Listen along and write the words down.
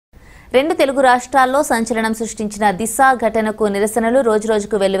రెండు తెలుగు రాష్ట్రాల్లో సంచలనం సృష్టించిన దిశ ఘటనకు నిరసనలు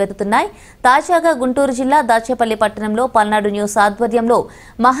రోజురోజుకు వెల్లువెత్తుతున్నాయి. తాజాగా గుంటూరు జిల్లా దాచేపల్లి పట్టణంలో పల్నాడు న్యూస్ ఆధ్వర్యంలో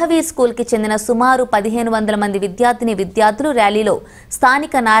మహావీర్ స్కూల్కి చెందిన సుమారు 1500 మంది విద్యార్థులు ర్యాలీలో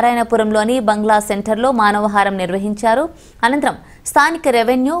స్థానిక నారాయణపురంలోని బంగ్లా సెంటర్లో మానవహారం నిర్వహించారు. అనంతరం స్థానిక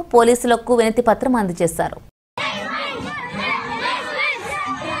రెవెన్యూ పోలీసులకు వినతి పత్రం అందజేశారు.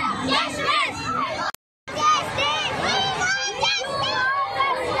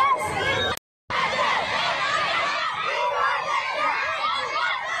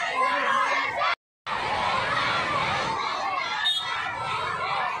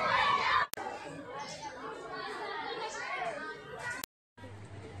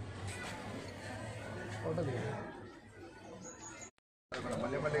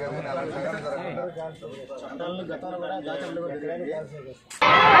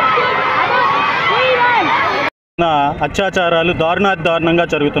 అత్యాచారాలు దారుణంగా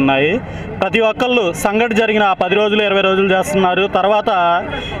జరుగుతున్నాయి. ప్రతి ఒక్కళ్ళు సంఘటన జరిగిన 10 రోజులు 20 రోజులు చేస్తున్నారు. తర్వాత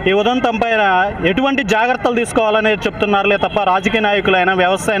ఈ ఉదంతం పైన ఎటువంటి జాగ్రత్తలు తీసుకోవాలనేది చెప్తున్నారులే తప్ప రాజకీయ నాయకులైనా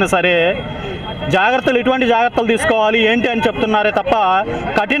వ్యవస్థ అయినా సరే ఎటువంటి జాగ్రత్తలు తీసుకోవాలి ఏంటి అని చెప్తున్నారే తప్ప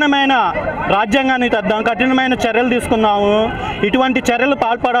కఠినమైన రాజ్యాంగాన్ని తెద్దాం, కఠినమైన చర్యలు తీసుకుందాము, ఇటువంటి చర్యలు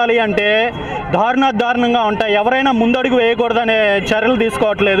పాల్పడాలి అంటే దారుణంగా ఉంటాయి. ఎవరైనా ముందడుగు వేయకూడదనే చర్యలు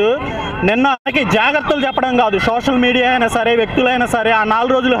తీసుకోవట్లేదు. నిన్నకి జాగ్రత్తలు చెప్పడం కాదు, సోషల్ మీడియా అయినా సరే వ్యక్తులైనా సరే ఆ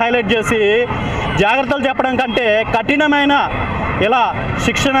 4 రోజులు హైలైట్ చేసి జాగ్రత్తలు చెప్పడం కంటే కఠినమైన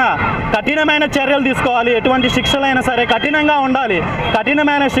కఠినమైన చర్యలు తీసుకోవాలి. ఎటువంటి శిక్షలైనా సరే కఠినంగా ఉండాలి.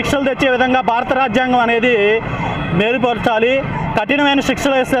 కఠినమైన శిక్షలు తెచ్చే విధంగా భారత రాజ్యాంగం అనేది మెరుగుపరచాలి. కఠినమైన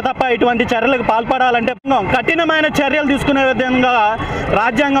శిక్షలు వేస్తే తప్ప ఇటువంటి చర్యలకు పాల్పడాలంటే కఠినమైన చర్యలు తీసుకునే విధంగా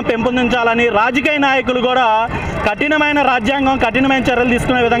రాజ్యాంగం పెంపొందించాలని రాజకీయ నాయకులు కూడా కఠినమైన చర్యలు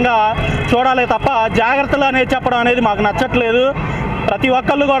తీసుకునే విధంగా చూడాలి తప్ప జాగ్రత్తలు అనేది చెప్పడం అనేది మాకు నచ్చట్లేదు. ప్రతి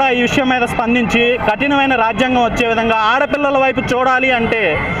ఒక్కళ్ళు కూడా ఈ విషయం మీద స్పందించి కఠినమైన రాజ్యాంగం వచ్చే విధంగా ఆడపిల్లల వైపు చూడాలి అంటే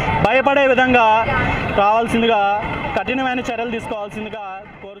భయపడే విధంగా రావాల్సిందిగా కఠినమైన చర్యలు తీసుకోవాల్సిందిగా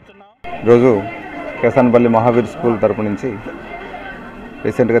కోరుతున్నాం. ఈరోజు కేసానపల్లి మహావీర్ స్కూల్ తరపు నుంచి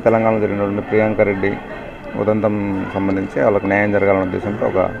రీసెంట్గా తెలంగాణలో జరిగినటువంటి ప్రియాంక రెడ్డి ఉదంతం సంబంధించి వాళ్ళకు న్యాయం జరగాలనే ఉద్దేశంతో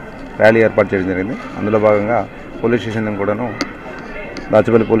ఒక ర్యాలీ ఏర్పాటు చేయడం జరిగింది. అందులో భాగంగా పోలీస్ స్టేషన్ కూడాను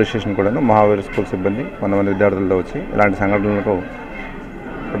దాచేపల్లి పోలీస్ స్టేషన్ కూడాను మహావీర్ స్కూల్ సిబ్బంది కొంతమంది విద్యార్థులతో వచ్చి ఇలాంటి సంఘటనలకు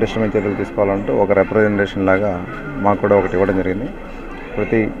పటిష్టమైన చర్యలు తీసుకోవాలంటూ ఒక రిప్రజెంటేషన్ లాగా మాకు కూడా ఒకటి ఇవ్వడం జరిగింది.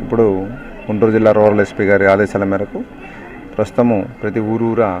 ఇప్పుడు గుంటూరు జిల్లా రూరల్ ఎస్పీ గారి ఆదేశాల మేరకు ప్రస్తుతము ప్రతి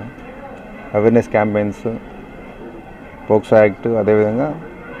ఊరూరా అవేర్నెస్ క్యాంపెయిన్స్, పోక్సో యాక్ట్, అదేవిధంగా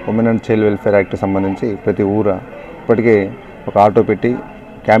women and child welfare act సంబంధించి ప్రతి ఊర ఇప్పటికే ఒక ఆటో పెట్టి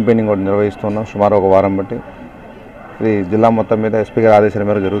క్యాంపెయినింగ్ కూడా నిర్వహిస్తున్నాం. సుమారు ఒక వారం బట్టి ఇది జిల్లా మొత్తం మీద ఎస్పీ గారి ఆదేశాల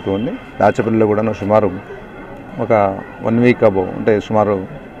మేరకు జరుగుతుంది. దాచేపల్లిలో కూడా సుమారు ఒక 1 వీక్ అబో అంటే సుమారు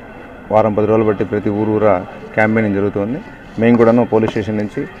వారం 10 రోజులు బట్టి ప్రతి ఊరూరా క్యాంపెయినింగ్ జరుగుతుంది. మేము కూడాను పోలీస్ స్టేషన్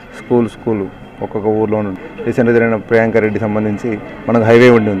నుంచి స్కూల్ ఒక్కొక్క ఊర్లో రీసెంట్గా జరిగిన ప్రియాంక రెడ్డి సంబంధించి మనకు హైవే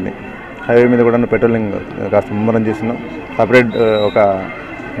ఉంది. హైవే మీద కూడా పెట్రోలింగ్ కాస్త ముమ్మరం చేస్తున్నాం. సపరేట్ ఒక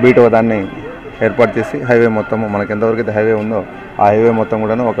బీట్ దాన్ని ఏర్పాటు చేసి హైవే మొత్తము మనకు ఎంతవరకు అయితే హైవే ఉందో ఆ హైవే మొత్తం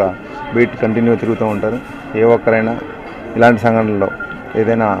కూడా ఒక బీట్ కంటిన్యూ తిరుగుతూ ఉంటారు. ఏ ఒక్కరైనా ఇలాంటి సంఘటనలో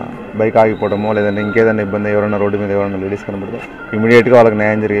ఏదైనా బైక్ ఆగిపోవడమో లేదంటే ఇంకేదైనా ఇబ్బంది, ఎవరైనా రోడ్డు మీద ఎవరైనా లేడీస్ కనబడితే ఇమీడియట్గా వాళ్ళకి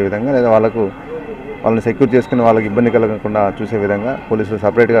న్యాయం జరిగే విధంగా లేదా వాళ్ళని సెక్యూర్ చేసుకుని వాళ్ళకి ఇబ్బంది కలగకుండా చూసే విధంగా పోలీసులు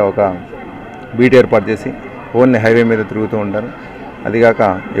సపరేట్గా ఒక బీట్ ఏర్పాటు చేసి ఓన్లీ హైవే మీద తిరుగుతూ ఉంటారు. అదిగాక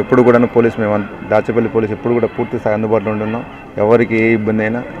ఎప్పుడు కూడా మేము దాచేపల్లి పోలీసు ఎప్పుడు కూడా పూర్తి స్థాయి అందుబాటులో ఉంటున్నాం. ఎవరికి ఏ ఇబ్బంది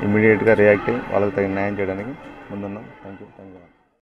అయినా ఇమీడియట్గా రియాక్ట్ అయ్యి వాళ్ళకి తగిన న్యాయం చేయడానికి ముందున్నాం. Thank you.